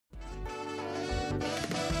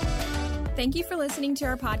Thank you for listening to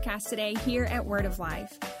our podcast today here at Word of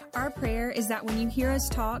Life. Our prayer is that when you hear us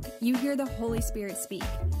talk, you hear the Holy Spirit speak.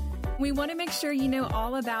 We want to make sure you know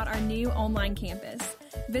all about our new online campus.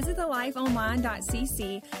 Visit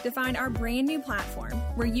thelifeonline.cc to find our brand new platform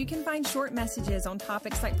where you can find short messages on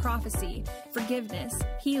topics like prophecy, forgiveness,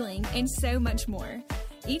 healing, and so much more.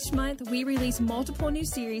 Each month, we release multiple new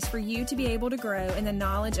series for you to be able to grow in the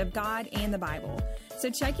knowledge of God and the Bible. So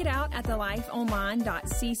check it out at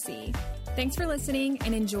thelifeonline.cc. Thanks for listening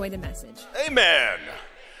and enjoy the message. Amen.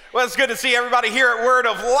 Well, it's good to see everybody here at Word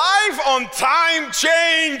of Life on Time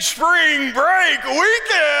Change Spring Break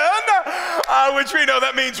Weekend, which we know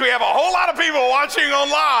that means we have a whole lot of people watching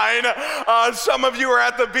online. Some of you are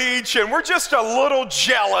at the beach, and we're just a little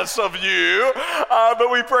jealous of you,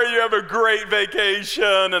 but we pray you have a great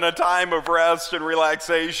vacation and a time of rest and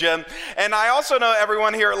relaxation. And I also know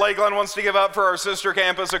everyone here at Lakeland wants to give up for our sister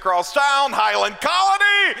campus across town, Highland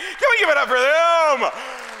Colony. Can we give it up for them?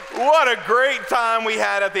 What a great time we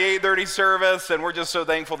had at the 8:30 service, and we're just so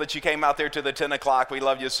thankful that you came out there to the 10 o'clock. We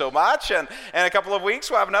love you so much, and in a couple of weeks,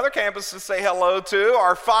 we'll have another campus to say hello to.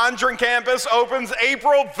 Our Fondren campus opens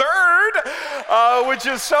April 3rd, which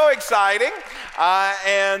is so exciting,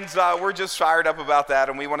 and we're just fired up about that,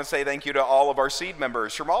 and we want to say thank you to all of our seed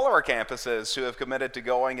members from all of our campuses who have committed to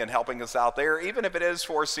going and helping us out there, even if it is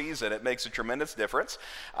for a season. It makes a tremendous difference,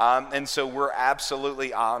 and so we're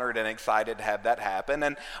absolutely honored and excited to have that happen.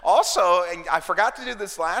 And also, and I forgot to do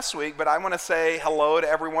this last week, but I want to say hello to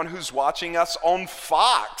everyone who's watching us on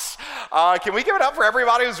Fox. Can we give it up for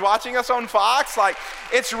everybody who's watching us on Fox?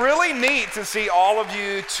 It's really neat to see all of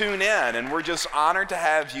you tune in, and we're just honored to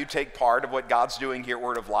have you take part of what God's doing here at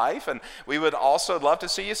Word of Life, and we would also love to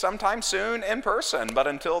see you sometime soon in person, but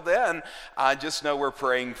until then, just know we're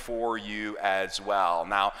praying for you as well.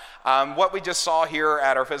 Now, what we just saw here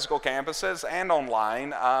at our physical campuses and online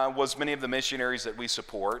was many of the missionaries that we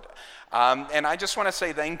support. And I just want to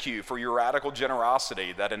say thank you for your radical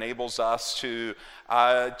generosity that enables us to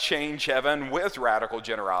change heaven with radical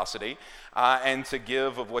generosity and to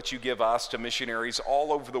give of what you give us to missionaries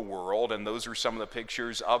all over the world. And those are some of the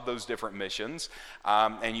pictures of those different missions.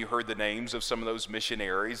 And you heard the names of some of those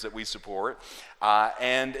missionaries that we support.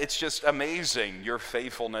 And it's just amazing, your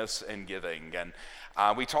faithfulness in giving. And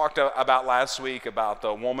we talked about last week about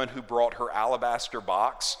the woman who brought her alabaster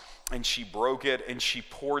box, and she broke it, and she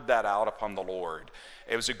poured that out upon the Lord.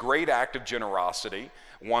 It was a great act of generosity,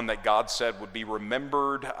 one that God said would be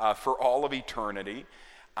remembered for all of eternity.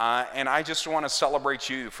 And I just want to celebrate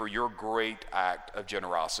you for your great act of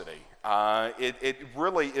generosity. It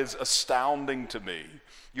really is astounding to me,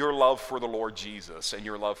 your love for the Lord Jesus and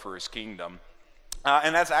your love for his kingdom.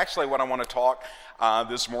 And that's actually what I want to talk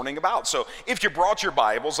this morning about. So if you brought your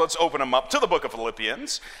Bibles, let's open them up to the book of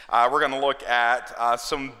Philippians. We're going to look at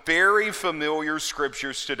some very familiar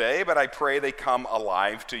scriptures today, but I pray they come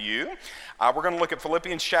alive to you. We're going to look at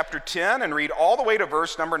Philippians chapter 10 and read all the way to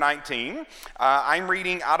verse number 19. I'm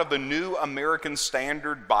reading out of the New American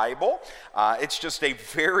Standard Bible. It's just a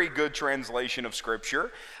very good translation of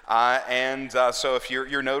scripture. So if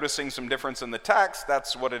you're noticing some difference in the text,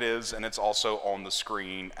 that's what it is, and it's also on the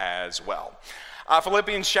screen as well.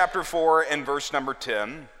 Philippians chapter 4 and verse number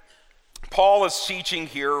 10. Paul is teaching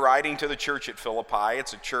here, writing to the church at Philippi.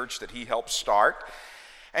 It's a church that he helped start.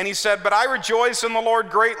 And he said, "But I rejoice in the Lord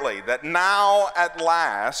greatly, that now at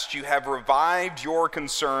last you have revived your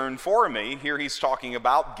concern for me." Here he's talking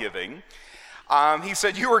about giving. He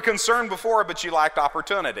said, "You were concerned before, but you lacked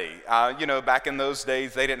opportunity." Back in those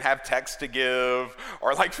days, they didn't have text to give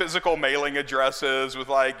or like physical mailing addresses with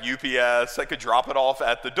like UPS that could drop it off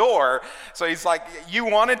at the door. So he's like, you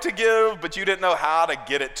wanted to give, but you didn't know how to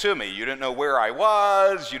get it to me. You didn't know where I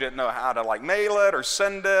was. You didn't know how to like mail it or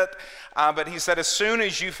send it. But he said, as soon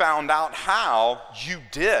as you found out how, you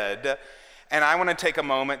did. And I want to take a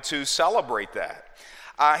moment to celebrate that.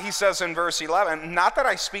 He says in verse 11, "Not that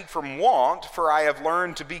I speak from want, for I have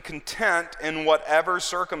learned to be content in whatever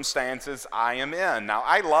circumstances I am in." Now,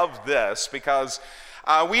 I love this because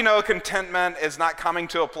we know contentment is not coming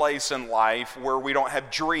to a place in life where we don't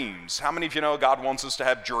have dreams. How many of you know God wants us to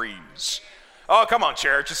have dreams? Oh, come on,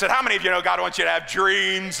 church. I said, how many of you know God wants you to have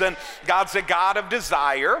dreams? And God's a God of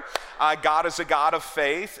desire. God is a God of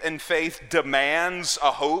faith, and faith demands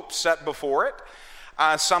a hope set before it.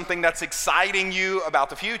 Something that's exciting you about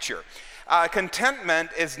the future. Contentment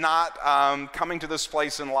is not coming to this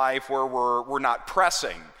place in life where we're not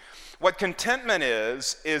pressing. What contentment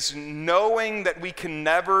is knowing that we can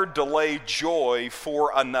never delay joy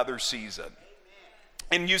for another season.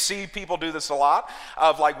 And you see people do this a lot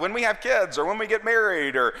of like when we have kids or when we get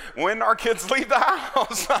married or when our kids leave the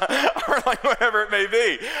house or like whatever it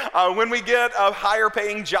may be. When we get a higher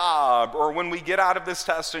paying job, or when we get out of this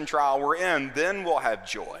test and trial we're in, then we'll have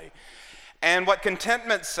joy. And what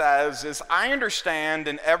contentment says is, I understand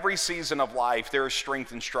in every season of life there is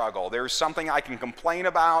strength and struggle. There's something I can complain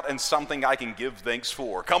about and something I can give thanks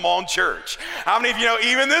for. Come on, church. How many of you know,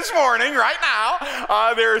 even this morning, right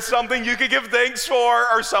now, there is something you could give thanks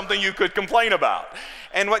for or something you could complain about?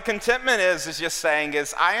 And what contentment is just saying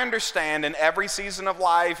is, I understand in every season of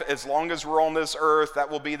life, as long as we're on this earth, that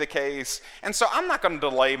will be the case. And so I'm not going to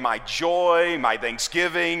delay my joy, my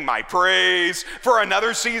thanksgiving, my praise for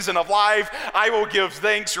another season of life. I will give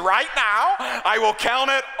thanks right now. I will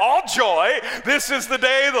count it all joy. This is the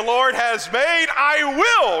day the Lord has made. I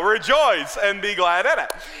will rejoice and be glad in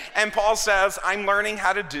it. And Paul says, I'm learning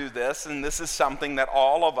how to do this, and this is something that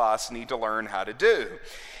all of us need to learn how to do.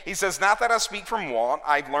 He says, not that I speak from want,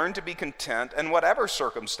 I've learned to be content in whatever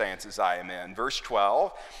circumstances I am in. Verse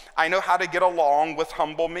 12, I know how to get along with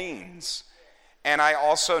humble means, and I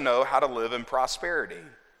also know how to live in prosperity.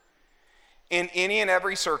 In any and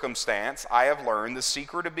every circumstance, I have learned the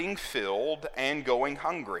secret of being filled and going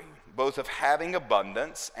hungry, both of having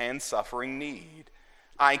abundance and suffering need.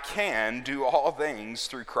 I can do all things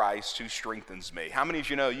through Christ who strengthens me. How many of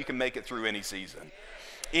you know you can make it through any season?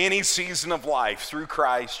 Any season of life, through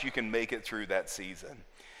Christ, you can make it through that season.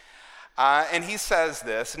 And he says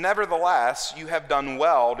this, nevertheless, you have done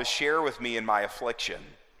well to share with me in my affliction.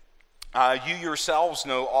 You yourselves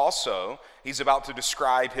know also, he's about to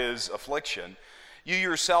describe his affliction. You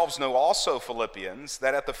yourselves know also, Philippians,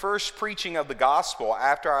 that at the first preaching of the gospel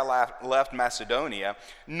after I left Macedonia,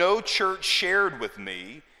 no church shared with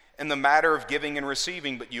me in the matter of giving and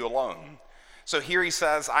receiving but you alone. So here he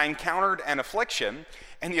says, I encountered an affliction,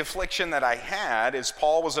 and the affliction that I had is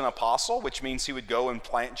Paul was an apostle, which means he would go and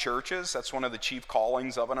plant churches. That's one of the chief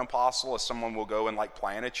callings of an apostle, is someone will go and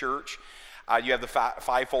plant a church. You have the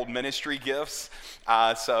fivefold ministry gifts,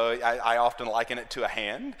 so I often liken it to a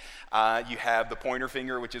hand. You have the pointer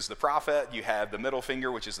finger, which is the prophet. You have the middle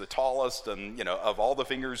finger, which is the tallest, and of all the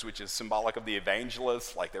fingers, which is symbolic of the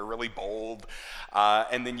evangelist, like they're really bold.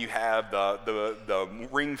 And then you have the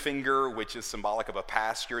ring finger, which is symbolic of a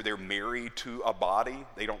pastor. They're married to a body.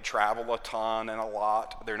 They don't travel a ton and a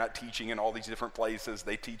lot. They're not teaching in all these different places.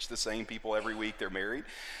 They teach the same people every week. They're married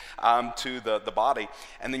to the body.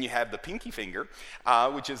 And then you have the pinky finger,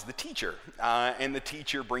 which is the teacher. And the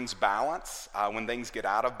teacher brings balance. When things get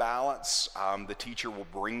out of balance, the teacher will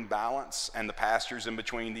bring balance. And the pastor's in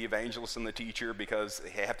between the evangelist and the teacher, because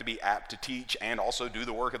they have to be apt to teach and also do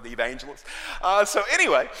the work of the evangelist. So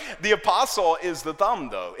anyway, the apostle is the thumb,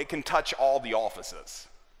 though. It can touch all the offices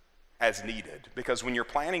as needed, because when you're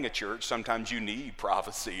planning a church, sometimes you need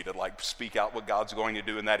prophecy to speak out what God's going to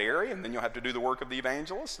do in that area, and then you'll have to do the work of the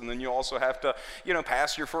evangelist, and then you also have to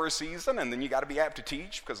pastor for a season, and then you got to be apt to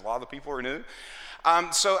teach because a lot of the people are new.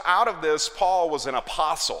 So out of this, Paul was an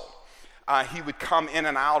apostle. He would come in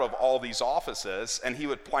and out of all these offices, and he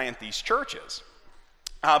would plant these churches.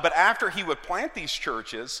 But after he would plant these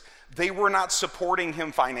churches, they were not supporting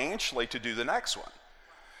him financially to do the next one.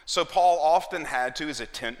 So Paul often had to, as a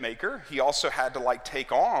tent maker, he also had to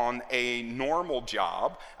take on a normal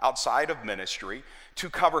job outside of ministry to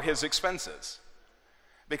cover his expenses,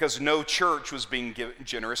 because no church was being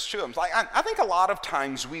generous to him. I think a lot of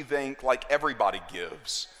times we think everybody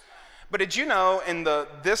gives. But did you know in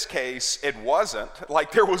this case, it wasn't.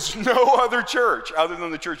 There was no other church other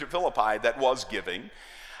than the church at Philippi that was giving.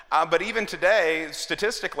 But even today,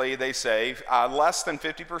 statistically, they say less than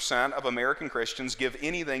 50% of American Christians give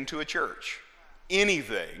anything to a church.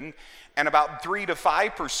 Anything. And about 3 to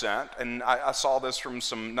 5%, and I saw this from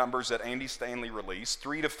some numbers that Andy Stanley released,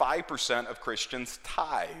 3 to 5% of Christians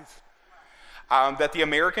tithe. That the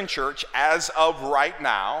American church, as of right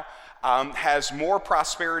now, has more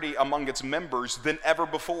prosperity among its members than ever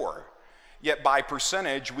before. Yet by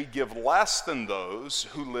percentage, we give less than those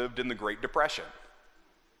who lived in the Great Depression.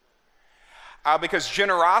 Because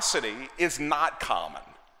generosity is not common.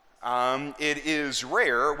 It is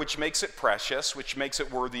rare, which makes it precious, which makes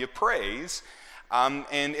it worthy of praise. And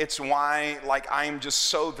it's why, I am just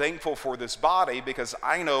so thankful for this body, because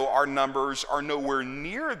I know our numbers are nowhere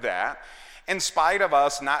near that, in spite of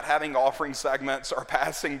us not having offering segments or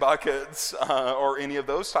passing buckets or any of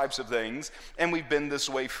those types of things. And we've been this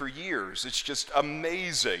way for years. It's just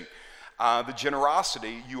amazing. The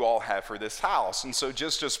generosity you all have for this house. And so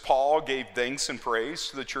just as Paul gave thanks and praise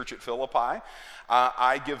to the church at Philippi,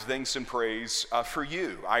 I give thanks and praise for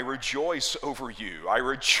you. I rejoice over you. I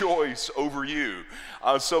rejoice over you.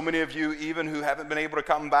 So many of you, even who haven't been able to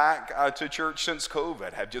come back to church since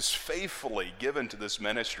COVID, have just faithfully given to this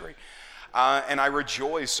ministry. and I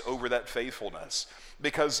rejoice over that faithfulness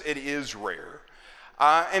because it is rare.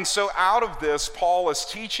 And so out of this, Paul is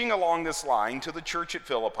teaching along this line to the church at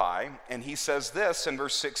Philippi, and he says this in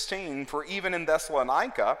verse 16, "For even in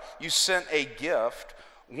Thessalonica you sent a gift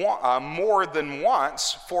more than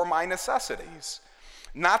once for my necessities.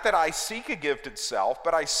 Not that I seek a gift itself,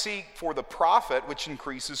 but I seek for the profit which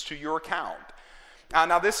increases to your account."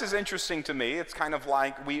 Now this is interesting to me. It's kind of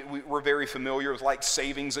like we're very familiar with like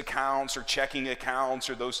savings accounts or checking accounts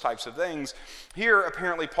or those types of things. Here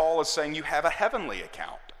apparently Paul is saying you have a heavenly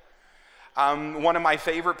account. One of my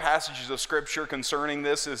favorite passages of scripture concerning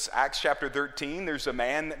this is Acts chapter 13. There's a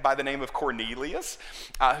man by the name of Cornelius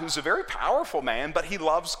who's a very powerful man, but he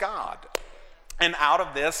loves God. And out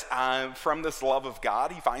of this, from this love of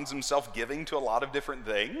God, he finds himself giving to a lot of different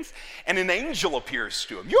things. And an angel appears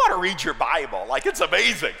to him. You ought to read your Bible. Like, it's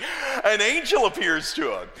amazing. An angel appears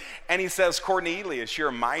to him. And he says, "Cornelius, you're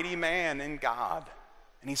a mighty man in God."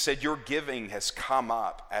 And he said, "Your giving has come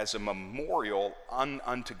up as a memorial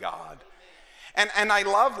unto God." And I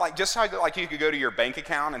love, like, just how like you could go to your bank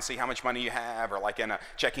account and see how much money you have, or like in a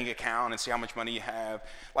checking account and see how much money you have.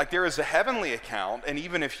 Like, there is a heavenly account, and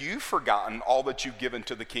even if you've forgotten all that you've given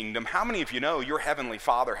to the kingdom, how many of you know your heavenly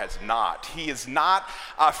Father has not? He is not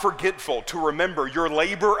forgetful to remember your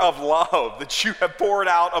labor of love that you have poured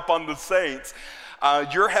out upon the saints.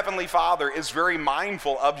 Your heavenly Father is very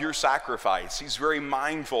mindful of your sacrifice. He's very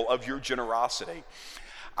mindful of your generosity.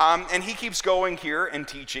 And he keeps going here and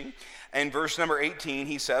teaching. In verse number 18,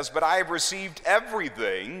 he says, "But I have received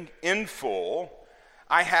everything in full.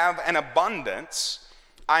 I have an abundance.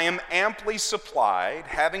 I am amply supplied,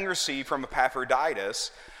 having received from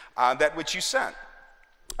Epaphroditus that which you sent,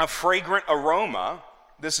 a fragrant aroma,"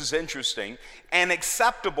 this is interesting, "an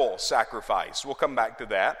acceptable sacrifice," we'll come back to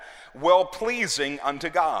that, "well-pleasing unto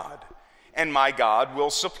God. And my God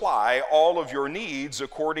will supply all of your needs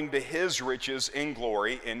according to his riches in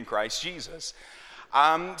glory in Christ Jesus."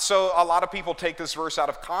 So a lot of people take this verse out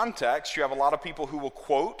of context. You have a lot of people who will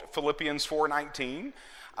quote Philippians 4:19,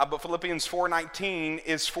 but Philippians 4:19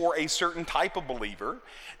 is for a certain type of believer,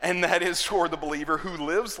 and that is for the believer who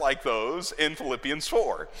lives like those in Philippians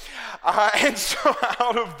 4. And so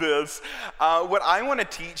out of this, what I want to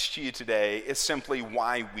teach to you today is simply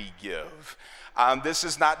why we give. This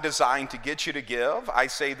is not designed to get you to give. I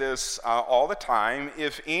say this all the time.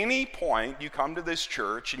 If any point you come to this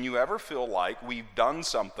church and you ever feel like we've done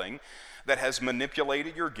something that has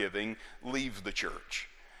manipulated your giving, leave the church.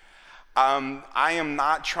 I am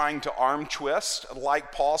not trying to arm twist.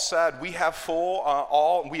 Like Paul said, we have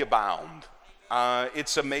we abound.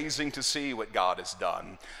 It's amazing to see what God has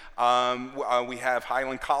done. We have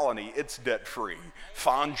Highland Colony, it's debt-free.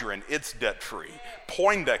 Fondren, it's debt-free.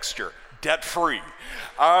 Poindexter, debt-free.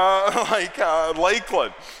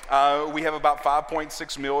 Lakeland, we have about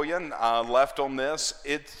 5.6 million left on this.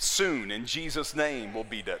 It soon, in Jesus' name, will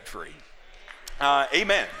be debt-free.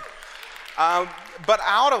 Amen. But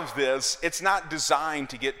out of this, it's not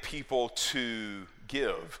designed to get people to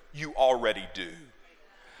give. You already do.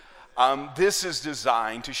 This is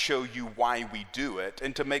designed to show you why we do it,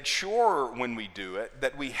 and to make sure when we do it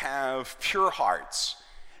that we have pure hearts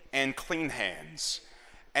and clean hands,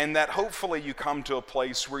 and that hopefully you come to a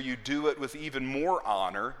place where you do it with even more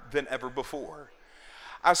honor than ever before.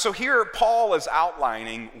 So here Paul is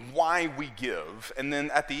outlining why we give, and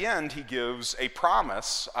then at the end he gives a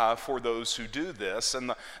promise for those who do this.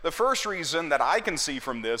 And the first reason that I can see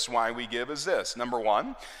from this why we give is this. Number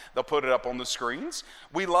one, they'll put it up on the screens.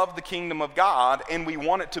 We love the kingdom of God and we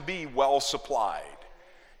want it to be well supplied.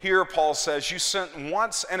 Here Paul says, you sent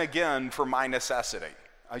once and again for my necessity.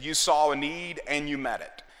 You saw a need and you met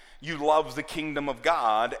it. You love the kingdom of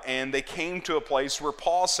God, and they came to a place where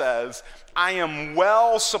Paul says, I am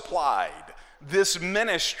well supplied. This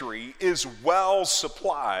ministry is well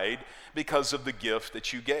supplied because of the gift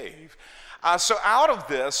that you gave. So out of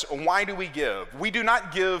this, why do we give? We do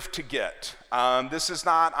not give to get. This is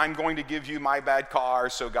not, I'm going to give you my bad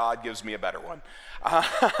car so God gives me a better one.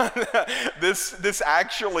 This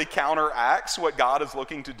actually counteracts what God is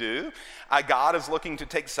looking to do. God is looking to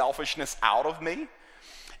take selfishness out of me.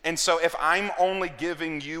 And so if I'm only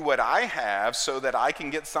giving you what I have so that I can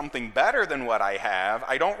get something better than what I have,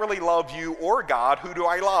 I don't really love you or God. Who do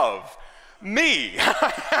I love? Me.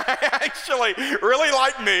 I actually really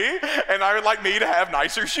like me, and I would like me to have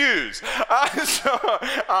nicer shoes. So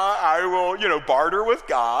I will, barter with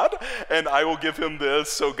God, and I will give him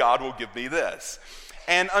this, so God will give me this.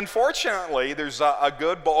 And unfortunately, there's a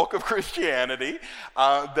good bulk of Christianity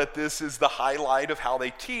that this is the highlight of how they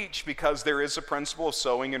teach, because there is a principle of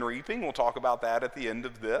sowing and reaping. We'll talk about that at the end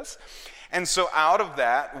of this. And so out of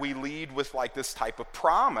that, we lead with like this type of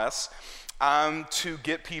promise to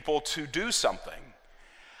get people to do something.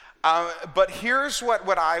 But here's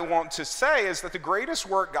what I want to say is that the greatest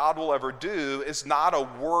work God will ever do is not a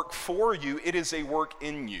work for you, it is a work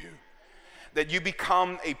in you. That you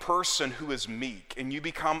become a person who is meek, and you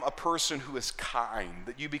become a person who is kind,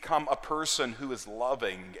 that you become a person who is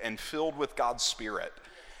loving and filled with God's Spirit,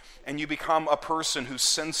 and you become a person who's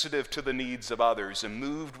sensitive to the needs of others and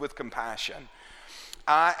moved with compassion.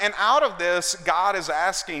 And out of this, God is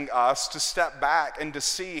asking us to step back and to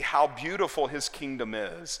see how beautiful his kingdom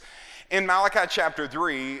is. In Malachi chapter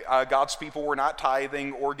 3, God's people were not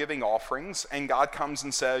tithing or giving offerings, and God comes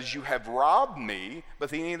and says, you have robbed me, but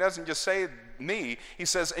then he doesn't just say me, he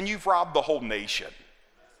says, and you've robbed the whole nation.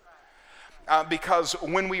 Because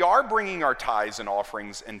when we are bringing our tithes and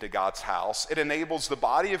offerings into God's house, it enables the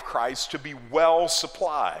body of Christ to be well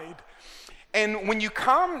supplied. And when you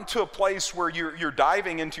come to a place where you're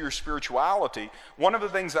diving into your spirituality, one of the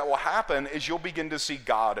things that will happen is you'll begin to see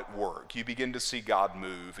God at work. You begin to see God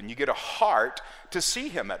move, and you get a heart to see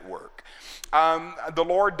him at work. The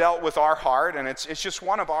Lord dealt with our heart, and it's just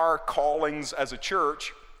one of our callings as a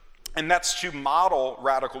church, and that's to model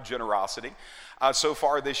radical generosity. So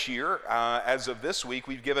far this year, as of this week,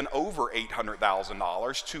 we've given over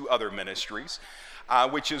 $800,000 to other ministries.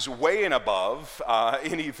 Which is way and above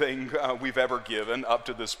anything we've ever given up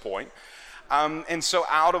to this point. And so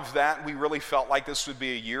out of that, we really felt like this would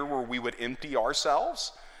be a year where we would empty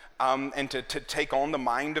ourselves and to take on the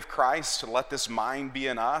mind of Christ, to let this mind be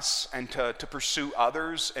in us, and to pursue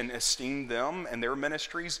others and esteem them and their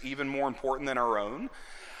ministries even more important than our own,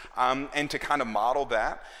 and to kind of model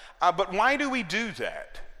that. But why do we do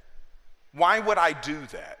that? Why would I do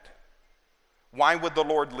that? Why would the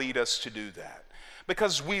Lord lead us to do that?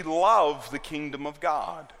 Because we love the kingdom of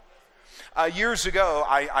God. Years ago,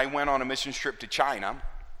 I went on a mission trip to China.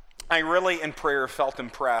 I really, in prayer, felt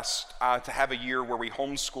impressed to have a year where we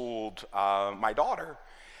homeschooled my daughter.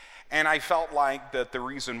 And I felt like that the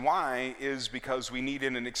reason why is because we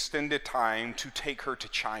needed an extended time to take her to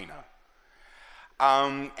China.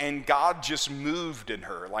 And God just moved in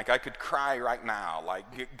her. Like, I could cry right now.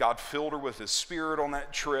 Like, God filled her with his Spirit on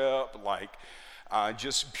that trip. Like,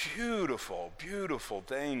 just beautiful, beautiful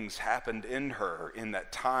things happened in her in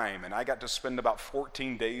that time. And I got to spend about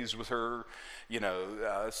 14 days with her,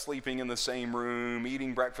 sleeping in the same room,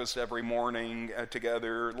 eating breakfast every morning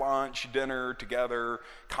together, lunch, dinner together,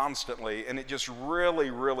 constantly. And it just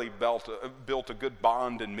really, really built a good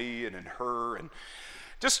bond in me and in her, and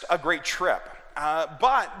just a great trip.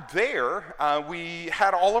 But there, we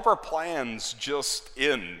had all of our plans just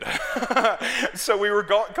end. So we were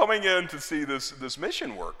coming in to see this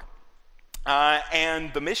mission work.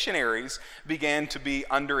 And the missionaries began to be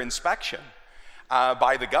under inspection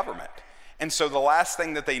by the government. And so the last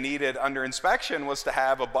thing that they needed under inspection was to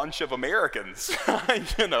have a bunch of Americans,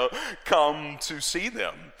 come to see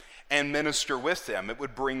them and minister with them. It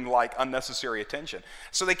would bring like unnecessary attention.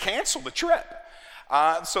 So they canceled the trip.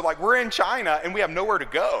 So we're in China and we have nowhere to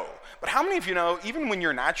go. But how many of you know, even when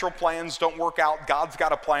your natural plans don't work out, God's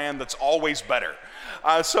got a plan that's always better.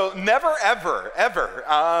 So never, ever,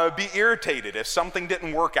 ever be irritated if something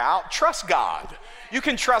didn't work out. Trust God. You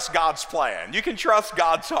can trust God's plan. You can trust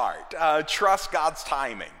God's heart. Trust God's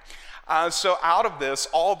timing. So out of this,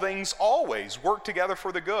 all things always work together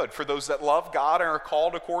for the good, for those that love God and are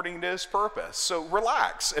called according to his purpose. So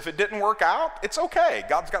relax. If it didn't work out, it's okay.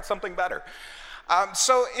 God's got something better.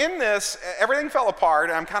 So in this, everything fell apart,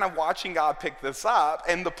 and I'm kind of watching God pick this up,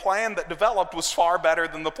 and the plan that developed was far better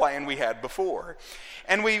than the plan we had before.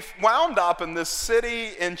 And we wound up in this city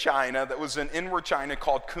in China that was in inward China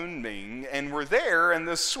called Kunming, and we're there, and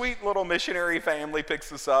this sweet little missionary family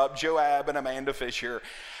picks us up, Joab and Amanda Fisher,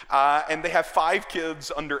 and they have 5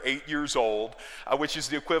 kids under 8 years old, which is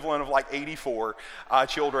the equivalent of like 84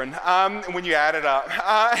 children when you add it up.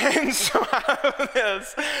 And so out of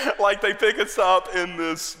this, they pick us up in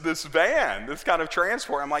this van, this kind of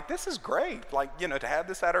transport. I'm like, this is great, to have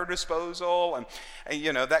this at our disposal, and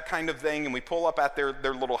that kind of thing. And we pull up at their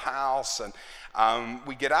little house, and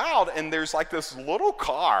we get out, and there's this little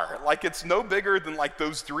car, it's no bigger than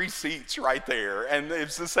those 3 seats right there, and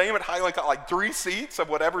it's the same at Highland, 3 seats of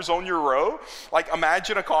whatever's on your row.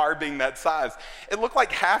 Imagine a car being that size. It looked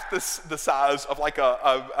like half the size of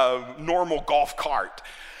a normal golf cart.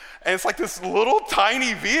 And it's this little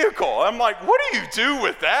tiny vehicle. I'm like, what do you do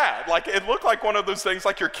with that? It looked like one of those things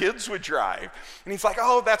your kids would drive. And he's like,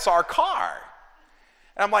 oh, that's our car.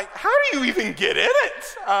 And I'm like, how do you even get in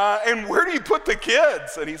it? And where do you put the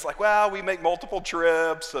kids? And he's like, well, we make multiple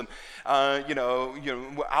trips, and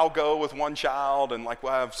I'll go with one child, and like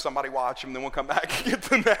we'll have somebody watch them, then we'll come back and get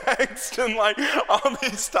the next, and like all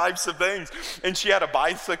these types of things. And she had a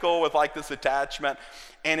bicycle with like this attachment.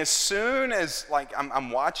 And as soon as like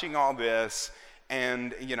I'm watching all this,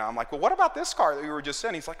 and I'm like, well, what about this car that we were just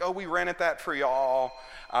in? He's like, oh, we rented that for y'all,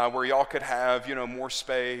 where y'all could have, more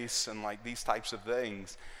space and like these types of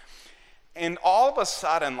things. And all of a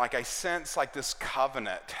sudden, like I sense like this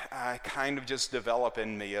covenant kind of just develop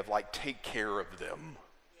in me of like, take care of them.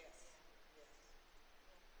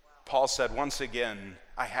 Paul said, once again,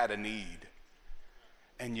 I had a need.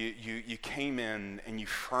 And you came in and you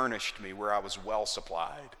furnished me where I was well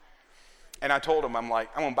supplied. And I told him, I'm like,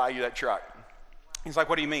 I'm gonna buy you that truck. He's like,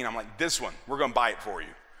 what do you mean? I'm like, this one, we're gonna buy it for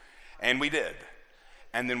you. And we did.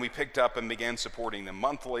 And then we picked up and began supporting them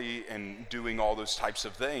monthly and doing all those types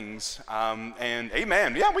of things. And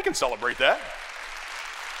amen, yeah, we can celebrate that.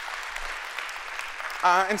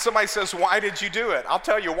 And somebody says, why did you do it? I'll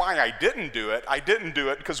tell you why I didn't do it. I didn't do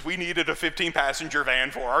it because we needed a 15-passenger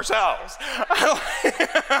van for ourselves.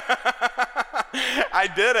 I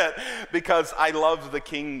did it because I love the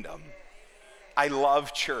kingdom. I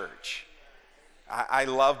love church. I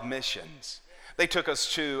love missions. They took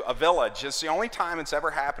us to a village. It's the only time it's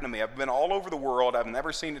ever happened to me. I've been all over the world. I've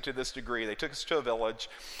never seen it to this degree. They took us to a village.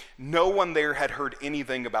 No one there had heard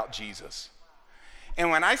anything about Jesus. And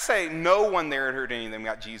when I say no one there had heard anything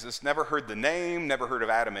about Jesus, never heard the name, never heard of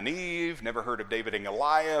Adam and Eve, never heard of David and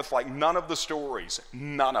Goliath, like none of the stories,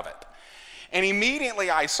 none of it. And immediately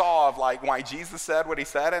I saw of like why Jesus said what he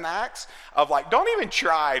said in Acts, of like, don't even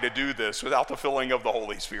try to do this without the filling of the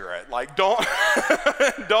Holy Spirit. Like don't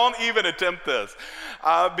even attempt this.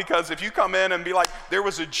 Because if you come in and be like, there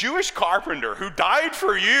was a Jewish carpenter who died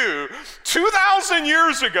for you 2,000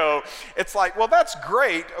 years ago, it's like, well, that's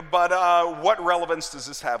great, but what relevance does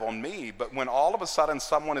this have on me? But when all of a sudden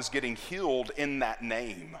someone is getting healed in that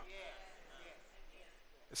name,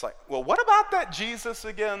 it's like, well, what about that Jesus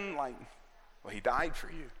again? Like, well, he died for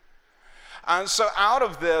you. So out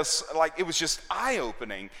of this, like, it was just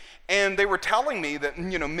eye-opening. And they were telling me that,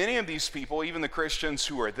 many of these people, even the Christians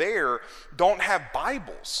who are there, don't have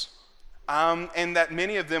Bibles. And that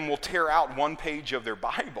many of them will tear out one page of their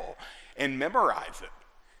Bible and memorize it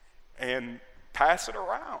and pass it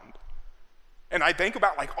around. And I think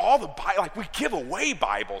about like all the like we give away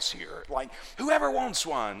Bibles here. Like whoever wants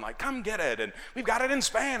one, like come get it. And we've got it in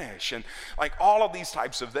Spanish and like all of these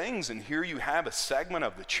types of things. And here you have a segment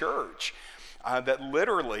of the church that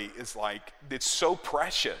literally is like, it's so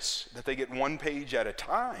precious that they get one page at a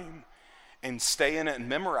time and stay in it and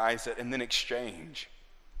memorize it and then exchange.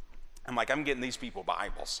 I'm like, I'm getting these people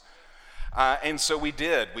Bibles. And so we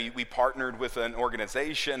did. We partnered with an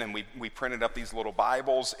organization and we printed up these little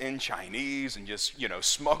Bibles in Chinese and just,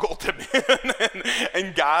 smuggled them in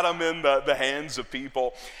and got them in the hands of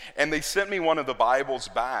people. And they sent me one of the Bibles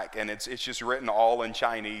back, and it's just written all in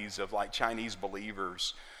Chinese of like Chinese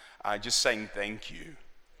believers just saying thank you.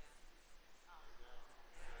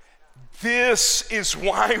 This is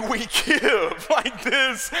why we give. Like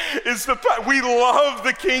this is we love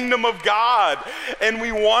the kingdom of God and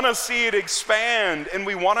we want to see it expand and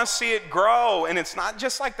we want to see it grow. And it's not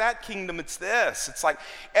just like that kingdom, it's this. It's like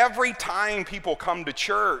every time people come to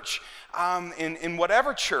church, in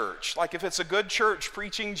whatever church, like if it's a good church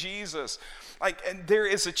preaching Jesus, like there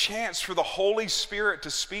is a chance for the Holy Spirit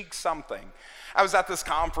to speak something. I was at this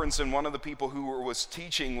conference and one of the people who was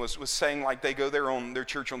teaching was saying like they go there on their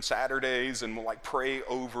church on Saturdays and will like pray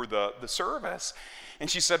over the service. And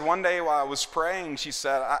she said one day while I was praying, she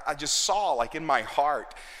said, I just saw like in my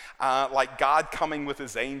heart, like God coming with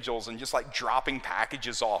his angels and just like dropping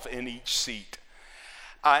packages off in each seat.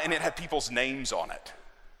 And it had people's names on it.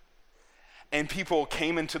 And people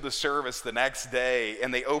came into the service the next day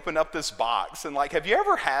and they opened up this box. And like, have you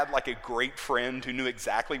ever had like a great friend who knew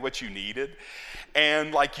exactly what you needed?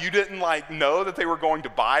 And like, you didn't like know that they were going to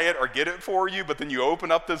buy it or get it for you, but then you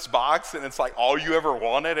open up this box and it's like all you ever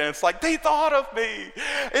wanted. And it's like, they thought of me.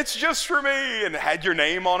 It's just for me. And it had your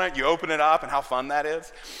name on it. You open it up and how fun that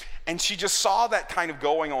is. And she just saw that kind of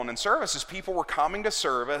going on in services. People were coming to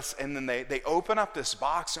service and then they open up this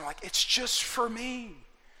box and they're like, it's just for me.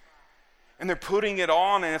 And they're putting it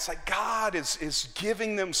on, and it's like God is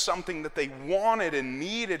giving them something that they wanted and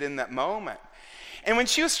needed in that moment. And when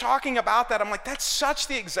she was talking about that, I'm like, that's such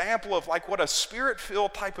the example of like what a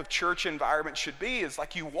spirit-filled type of church environment should be. Is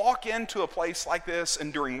like you walk into a place like this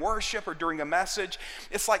and during worship or during a message,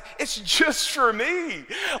 it's like, it's just for me.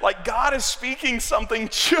 Like God is speaking something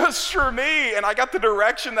just for me, and I got the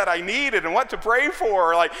direction that I needed and what to pray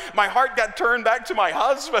for. Like my heart got turned back to my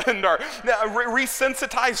husband or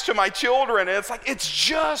resensitized to my children. And it's like, it's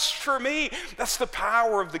just for me. That's the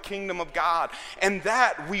power of the kingdom of God. And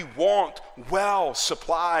that we want well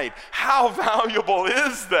supplied. How valuable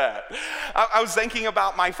is that? I was thinking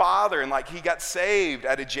about my father, and like he got saved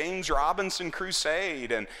at a James Robinson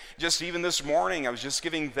crusade, and just even this morning I was just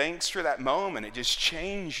giving thanks for that moment. It just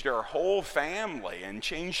changed our whole family and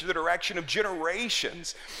changed the direction of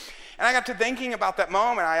generations. And I got to thinking about that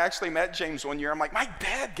moment. I actually met James one year. I'm like, my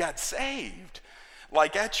dad got saved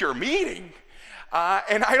like at your meeting.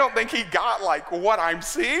 And I don't think he got like what I'm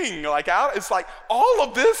seeing like out. It's like all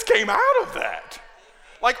of this came out of that.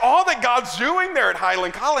 Like all that God's doing there at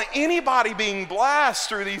Highland College, anybody being blessed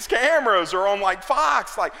through these cameras or on like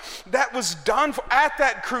Fox, like that was done at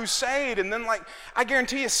that crusade. And then like, I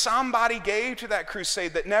guarantee you somebody gave to that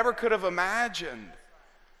crusade that never could have imagined.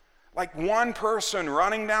 Like one person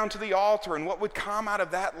running down to the altar and what would come out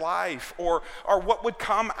of that life, or what would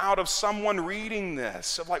come out of someone reading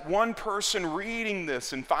this, of like one person reading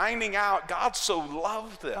this and finding out God so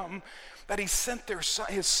loved them that he sent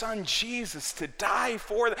his son Jesus to die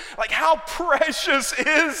for them. Like how precious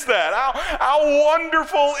is that? How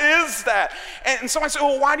wonderful is that? And somebody said,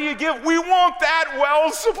 well, why do you give? We want that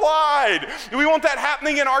well supplied. We want that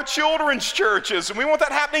happening in our children's churches, and we want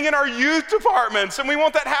that happening in our youth departments, and we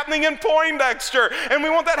want that happening in Poindexter, and we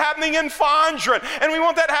want that happening in Fondren, and we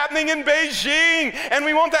want that happening in Beijing, and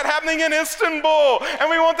we want that happening in Istanbul, and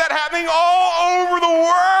we want that happening all over the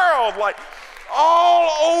world. Like all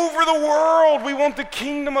over the world, we want the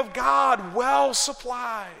kingdom of God well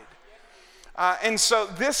supplied. And so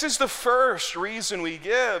this is the first reason we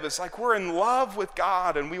give. It's like we're in love with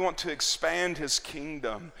God and we want to expand his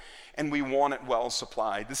kingdom and we want it well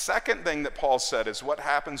supplied. The second thing that Paul said is what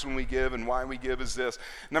happens when we give and why we give is this.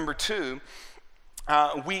 Number two,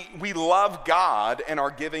 we love God and our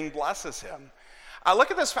giving blesses him.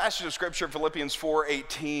 Look at this passage of scripture, Philippians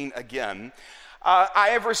 4:18 again. I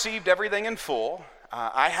have received everything in full.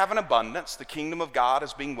 I have an abundance. The kingdom of God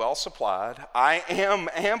is being well supplied. I am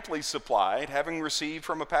amply supplied, having received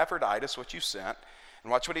from Epaphroditus what you sent.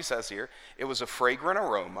 And watch what he says here. It was a fragrant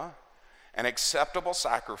aroma, an acceptable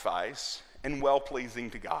sacrifice, and well-pleasing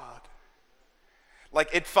to God. Like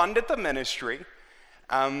it funded the ministry.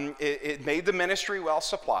 It made the ministry well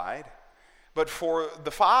supplied. But for the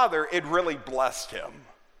Father, it really blessed him.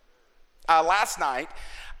 Last night,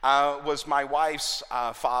 was my wife's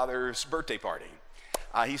father's birthday party.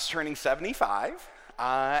 He's turning 75,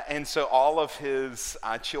 and so all of his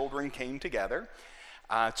children came together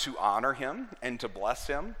to honor him and to bless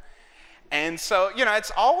him. And so, you know,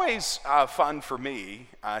 it's always fun for me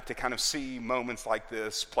to kind of see moments like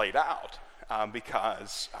this played out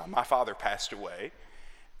because my father passed away,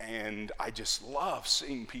 and I just love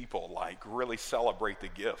seeing people like really celebrate the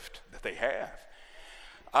gift that they have.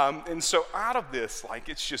 And so out of this, like,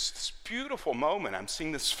 it's just this beautiful moment. I'm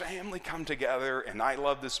seeing this family come together, and I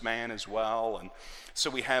love this man as well. And so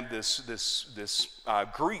we have this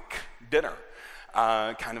Greek dinner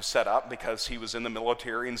kind of set up because he was in the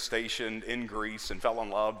military and stationed in Greece and fell in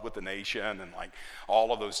love with the nation and like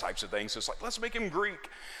all of those types of things. So it's like, let's make him Greek.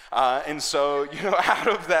 And so, you know, out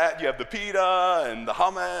of that, you have the pita and the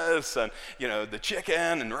hummus and, you know, the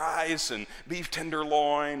chicken and rice and beef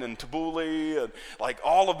tenderloin and tabbouleh and like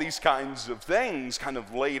all of these kinds of things kind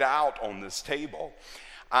of laid out on this table.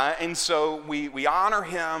 And so we honor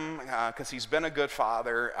him because he's been a good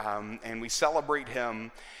father, and we celebrate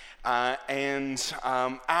him. And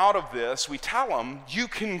out of this, we tell him, you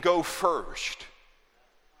can go first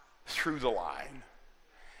through the line.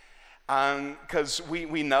 Because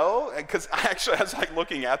we know, because actually I was like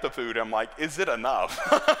looking at the food, I'm like, is it enough?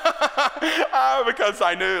 Because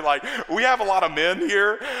I knew like we have a lot of men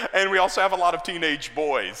here and we also have a lot of teenage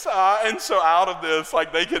boys. And so out of this,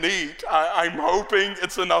 like they can eat. I'm hoping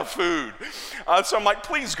it's enough food. So I'm like,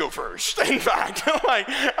 please go first. In fact, like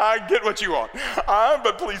get what you want,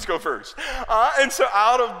 but please go first. And so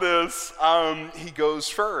out of this, he goes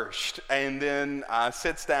first and then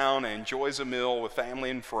sits down and enjoys a meal with family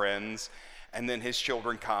and friends. And then his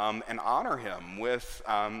children come and honor him with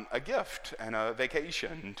a gift and a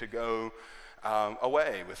vacation to go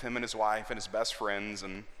away with him and his wife and his best friends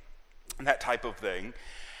and that type of thing.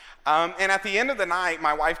 And at the end of the night,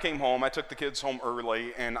 my wife came home. I took the kids home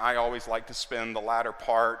early, and I always like to spend the latter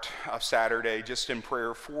part of Saturday just in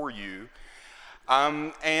prayer for you.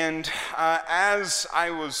 As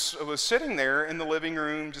I was sitting there in the living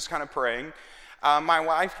room just kind of praying, my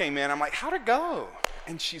wife came in. I'm like, how'd it go?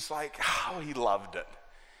 And she's like, oh, he loved it.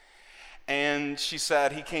 And she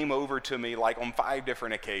said he came over to me like on 5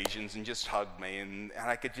 different occasions and just hugged me. And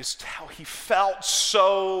I could just tell he felt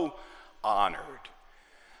so honored.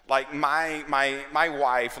 Like my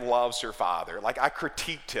wife loves her father. Like I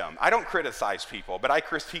critiqued him. I don't criticize people, but I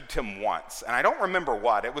critiqued him once. And I don't remember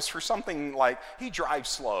what. It was for something like he drives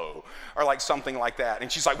slow or like something like that.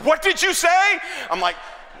 And she's like, what did you say? I'm like,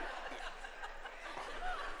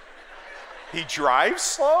 he drives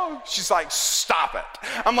slow? She's like, stop it.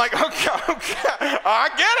 I'm like, okay, I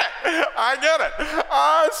get it.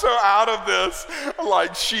 So out of this,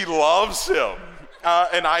 like she loves him.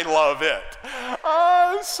 And I love it.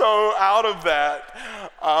 So out of that,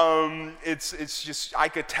 it's just, I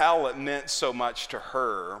could tell it meant so much to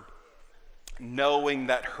her, knowing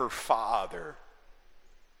that her father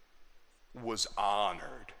was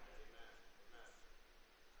honored.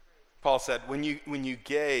 Paul said, when you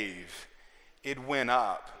gave, it went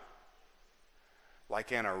up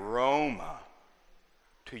like an aroma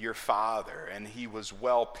to your father, and he was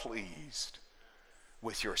well pleased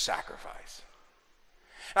with your sacrifice.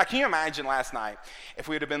 Now, can you imagine last night if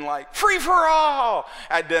we would have been like, free for all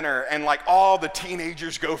at dinner, and like all the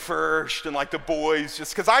teenagers go first and like the boys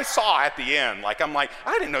just, because I saw at the end, like I'm like,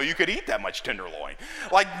 I didn't know you could eat that much tenderloin.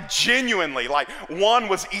 Like genuinely, like one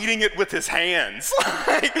was eating it with his hands.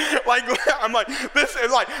 like I'm like, this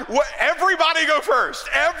is like, what, everybody go first.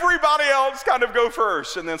 Everybody else kind of go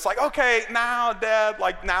first. And then it's like, okay, now Dad,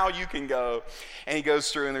 like now you can go. And he goes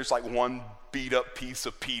through and there's like one beat up piece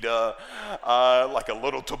of pita, like a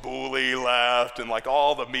little tabbouleh left, and like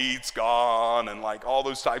all the meat's gone, and like all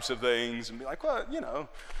those types of things, and be like, well, you know,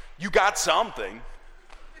 you got something.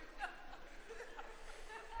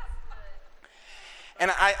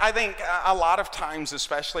 And I think a lot of times,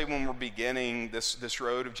 especially when we're beginning this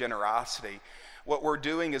road of generosity, what we're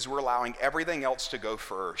doing is we're allowing everything else to go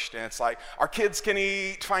first. And it's like our kids can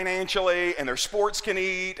eat financially, and their sports can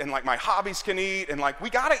eat, and like my hobbies can eat, and like we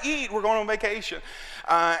gotta eat, we're going on vacation.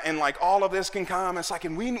 And like all of this can come. It's like,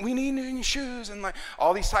 and we need new shoes, and like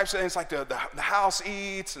all these types of things, like the house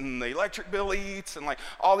eats, and the electric bill eats, and like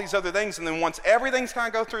all these other things. And then once everything's kind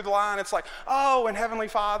of go through the line, it's like, oh, and Heavenly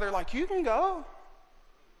Father, like you can go.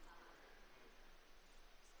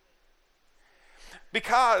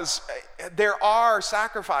 Because there are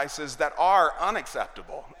sacrifices that are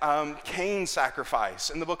unacceptable. Cain's sacrifice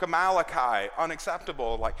in the book of Malachi,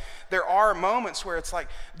 unacceptable. Like there are moments where it's like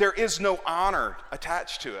there is no honor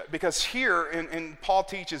attached to it. Because here, and Paul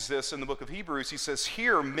teaches this in the book of Hebrews, he says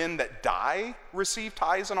here men that die receive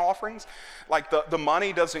tithes and offerings. Like the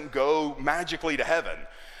money doesn't go magically to heaven.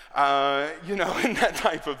 And that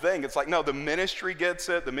type of thing. It's like, no, the ministry gets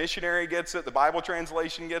it, the missionary gets it, the Bible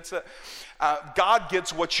translation gets it. God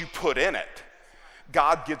gets what you put in it.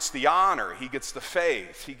 God gets the honor, he gets the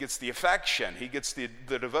faith, he gets the affection, he gets the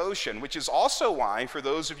devotion, which is also why, for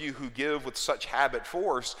those of you who give with such habit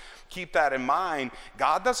force, keep that in mind.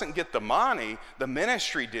 God doesn't get the money, the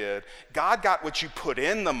ministry did. God got what you put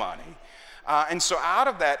in the money. And so out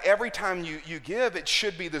of that, every time you give, it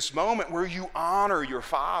should be this moment where you honor your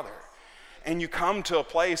Father. And you come to a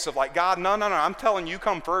place of like, God, no, I'm telling you,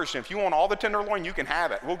 come first. And if you want all the tenderloin, you can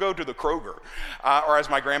have it. We'll go to the Kroger. Or as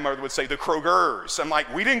my grandmother would say, the Krogers. I'm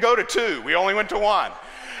like, we didn't go to 2. We only went to 1.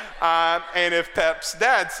 And if Pep's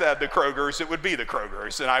dad said the Krogers, it would be the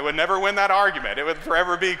Krogers. And I would never win that argument. It would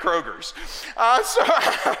forever be Krogers. So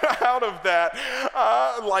out of that,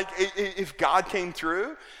 if God came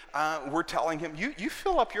through, we're telling him, you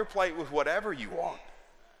fill up your plate with whatever you want.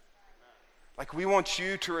 Like we want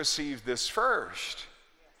you to receive this first.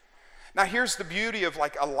 Now here's the beauty of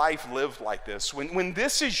like a life lived like this. When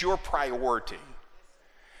this is your priority,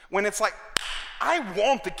 when it's like, I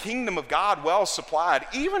want the kingdom of God well supplied,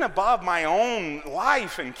 even above my own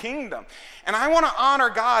life and kingdom. And I want to honor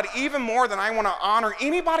God even more than I want to honor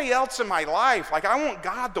anybody else in my life. Like I want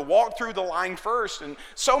God to walk through the line first. And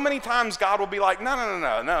so many times God will be like,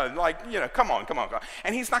 no. Like, come on.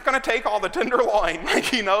 And he's not going to take all the tenderloin. Like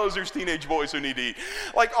he knows there's teenage boys who need to eat.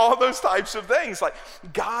 Like all those types of things. Like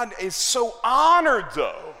God is so honored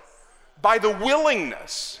though by the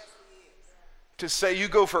willingness to say, you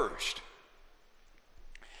go first.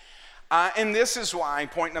 And this is why,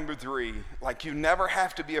 point number 3, like you never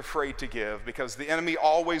have to be afraid to give, because the enemy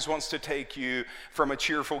always wants to take you from a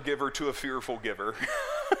cheerful giver to a fearful giver.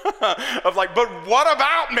 Of like, but what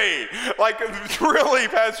about me? Like, really,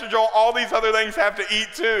 Pastor Joel, all these other things have to eat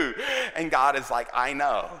too. And God is like, I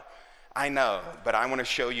know, but I want to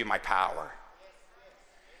show you my power.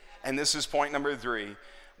 And this is point number 3.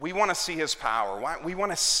 We want to see his power. We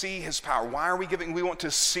want to see his power. Why are we giving? We want to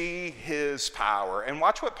see his power. And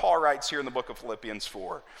watch what Paul writes here in the book of Philippians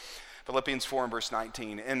 4. Philippians 4 and verse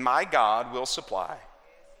 19. And my God will supply.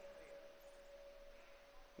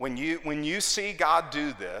 When you see God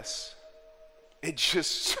do this, it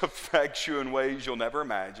just affects you in ways you'll never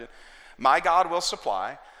imagine. My God will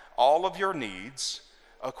supply all of your needs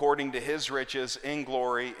according to his riches in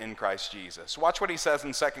glory in Christ Jesus. Watch what he says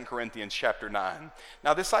in 2 Corinthians chapter 9.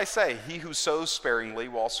 Now this I say, he who sows sparingly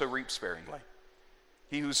will also reap sparingly.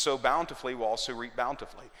 He who sows bountifully will also reap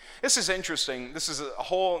bountifully. This is interesting. This is a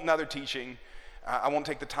whole nother teaching. I won't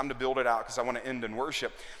take the time to build it out because I want to end in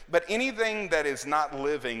worship. But anything that is not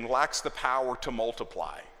living lacks the power to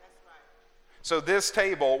multiply. So this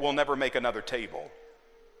table will never make another table.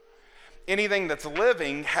 Anything that's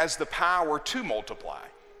living has the power to multiply.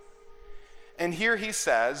 And here he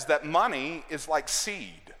says that money is like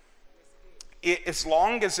seed. As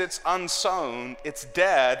long as it's unsown, it's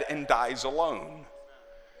dead and dies alone.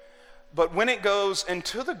 But when it goes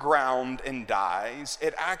into the ground and dies,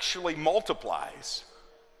 it actually multiplies.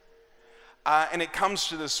 And it comes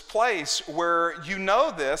to this place where you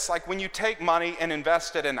know this, like when you take money and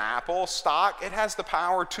invest it in Apple stock, it has the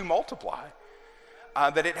power to multiply.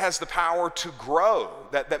 That it has the power to grow,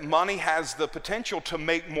 that money has the potential to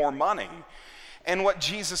make more money. And what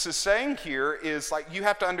Jesus is saying here is like, you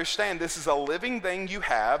have to understand this is a living thing you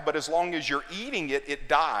have, but as long as you're eating it, it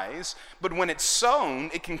dies. But when it's sown,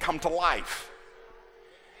 it can come to life.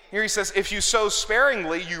 Here he says, if you sow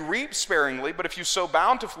sparingly, you reap sparingly, but if you sow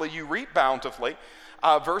bountifully, you reap bountifully.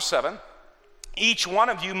 Verse 7. Each one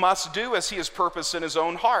of you must do as he has purposed in his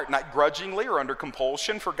own heart, not grudgingly or under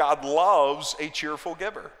compulsion, for God loves a cheerful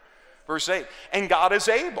giver. Verse 8, and God is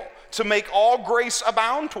able to make all grace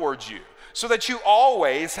abound towards you, so that you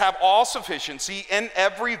always have all sufficiency in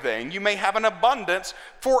everything. You may have an abundance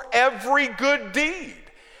for every good deed.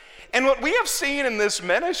 And what we have seen in this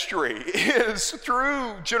ministry is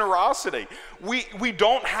through generosity. We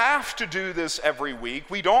don't have to do this every week.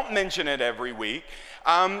 We don't mention it every week.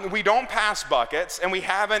 We don't pass buckets, and we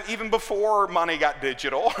haven't even before money got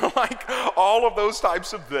digital, like all of those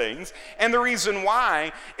types of things. And the reason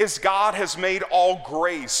why is God has made all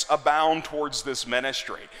grace abound towards this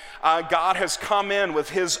ministry. God has come in with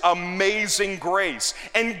his amazing grace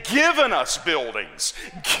and given us buildings,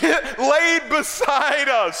 laid beside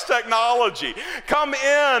us technology, come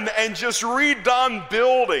in and just redone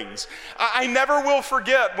buildings. I never will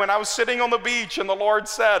forget when I was sitting on the beach and the Lord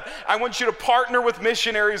said, I want you to partner with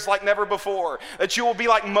missionaries like never before, that you will be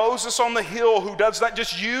like Moses on the hill, who does not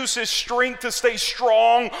just use his strength to stay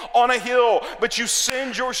strong on a hill, but you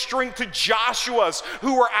send your strength to Joshua's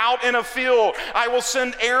who are out in a field. I will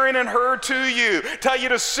send Aaron and Hur to you, tell you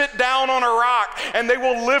to sit down on a rock, and they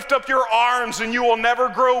will lift up your arms and you will never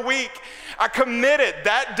grow weak. I committed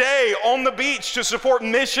that day on the beach to support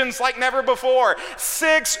missions like never before.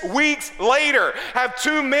 6 weeks later, have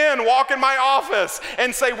 2 men walk in my office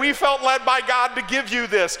and say, we felt led by God to give you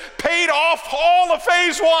this. Paid off all of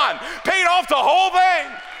phase 1, paid off the whole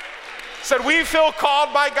thing. Said, we feel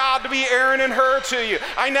called by God to be Aaron and Hur to you.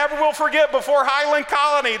 I never will forget before Highland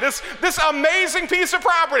Colony, this amazing piece of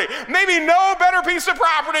property, maybe no better piece of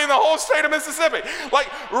property in the whole state of Mississippi. Like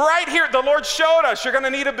right here, the Lord showed us, you're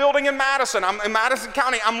gonna need a building in Madison. I'm in Madison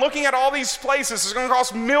County. I'm looking at all these places. It's gonna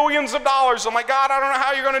cost millions of dollars. I'm like, God, I don't know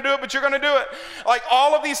how you're gonna do it, but you're gonna do it. Like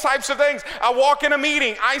all of these types of things. I walk in a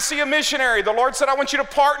meeting, I see a missionary. The Lord said, I want you to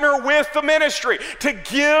partner with the ministry to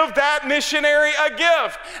give that missionary a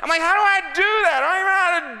gift. I'm like, how do I do that? I don't even know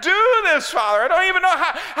how to do this, Father. I don't even know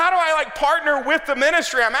how do I like partner with the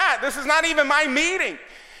ministry I'm at? This is not even my meeting.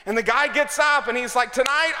 And the guy gets up and he's like,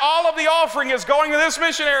 tonight all of the offering is going to this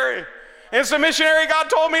missionary. And it's the missionary God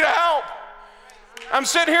told me to help. I'm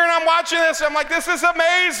sitting here and I'm watching this. I'm like, this is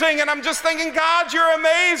amazing. And I'm just thinking, God, you're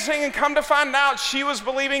amazing. And come to find out, she was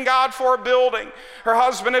believing God for a building. Her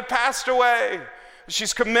husband had passed away.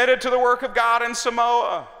 She's committed to the work of God in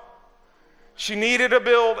Samoa. She needed a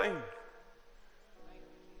building.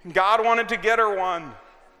 God wanted to get her one.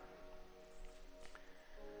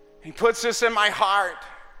 He puts this in my heart.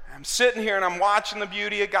 I'm sitting here and I'm watching the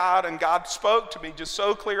beauty of God, and God spoke to me just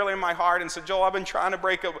so clearly in my heart and said, Joel, I've been trying to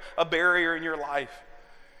break a barrier in your life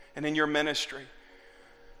and in your ministry.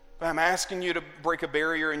 But I'm asking you to break a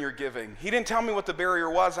barrier in your giving. He didn't tell me what the barrier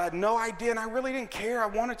was. I had no idea, and I really didn't care. I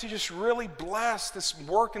wanted to just really bless this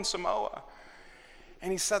work in Samoa.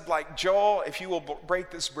 And he said, like, Joel, if you will break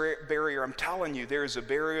this barrier, I'm telling you, there is a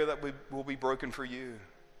barrier that will be broken for you.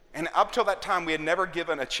 And up till that time, we had never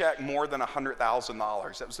given a check more than $100,000.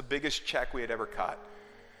 That was the biggest check we had ever cut.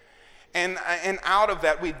 And out of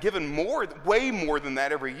that, we'd given more, way more than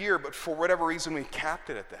that every year, but for whatever reason, we capped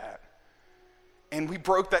it at that. And we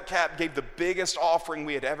broke that cap, gave the biggest offering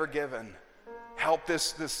we had ever given. Helped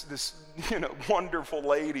this wonderful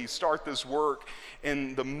lady start this work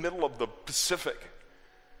in the middle of the Pacific.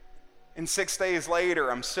 And 6 days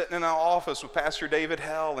later, I'm sitting in an office with Pastor David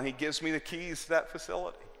Hell, and he gives me the keys to that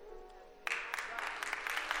facility.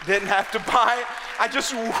 Didn't have to buy it.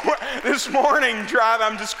 This morning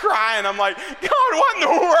I'm just crying. I'm like, God, what in the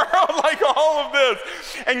world? Like all of this.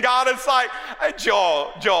 And God is like, hey,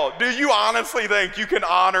 Joel, do you honestly think you can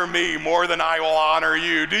honor me more than I will honor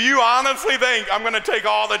you? Do you honestly think I'm going to take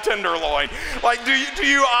all the tenderloin? Like, do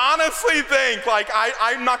you honestly think, like,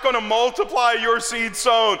 I'm not going to multiply your seed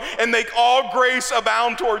sown and make all grace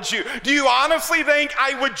abound towards you? Do you honestly think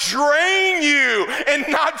I would drain you and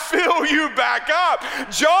not fill you back up?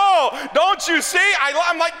 Joel, don't you see?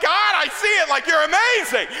 I'm like, God, I see it. Like, you're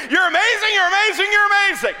amazing. You're amazing. You're amazing. You're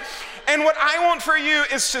amazing. And what I want for you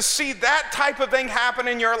is to see that type of thing happen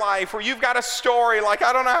in your life where you've got a story like,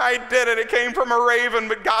 I don't know how I did it. It came from a raven,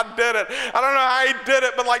 but God did it. I don't know how I did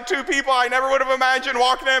it, but like 2 people I never would have imagined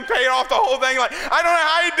walking in and paying off the whole thing. Like, I don't know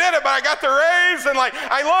how I did it, but I got the raise, and like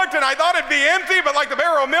I looked and I thought it'd be empty, but like the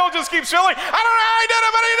barrel of meal just keeps filling. I don't know how I did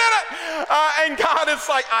it, but he did it. And God is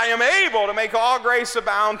like, I am able to make all grace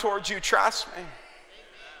abound towards you. Trust me.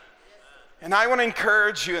 And I want to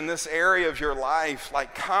encourage you in this area of your life,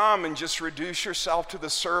 like, come and just reduce yourself to the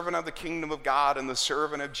servant of the kingdom of God and the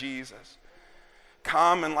servant of Jesus.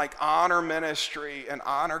 Come and like honor ministry and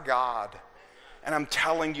honor God. And I'm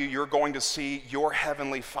telling you, you're going to see your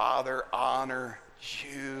heavenly Father honor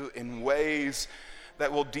you in ways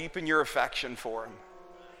that will deepen your affection for him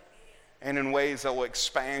and in ways that will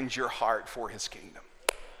expand your heart for his kingdom.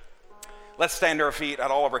 Let's stand to our feet at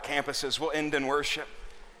all of our campuses. We'll end in worship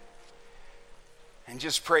and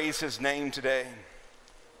just praise his name today.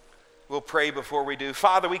 We'll pray before we do.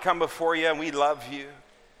 Father, we come before you and we love you.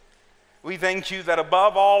 We thank you that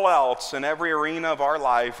above all else in every arena of our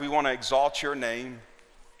life, we want to exalt your name.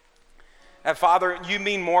 And Father, you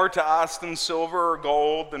mean more to us than silver or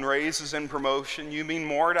gold, than raises and promotion. You mean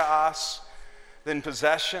more to us than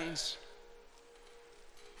possessions.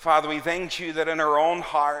 Father, we thank you that in our own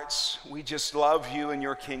hearts, we just love you and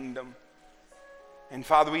your kingdom. And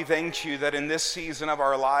Father, we thank you that in this season of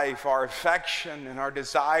our life, our affection and our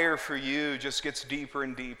desire for you just gets deeper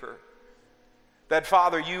and deeper. That,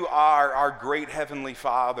 Father, you are our great heavenly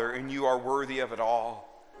Father, and you are worthy of it all.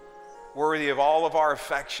 Worthy of all of our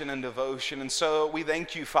affection and devotion. And so we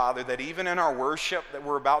thank you, Father, that even in our worship that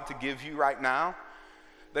we're about to give you right now,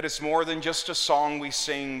 that it's more than just a song we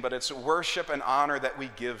sing, but it's worship and honor that we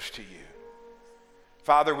give to you.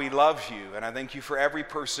 Father, we love you, and I thank you for every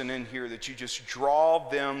person in here that you just draw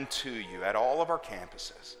them to you at all of our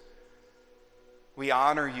campuses. We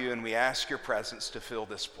honor you, and we ask your presence to fill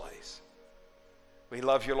this place. We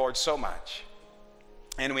love you, Lord, so much,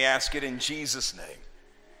 and we ask it in Jesus' name.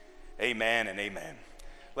 Amen and amen.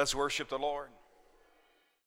 Let's worship the Lord.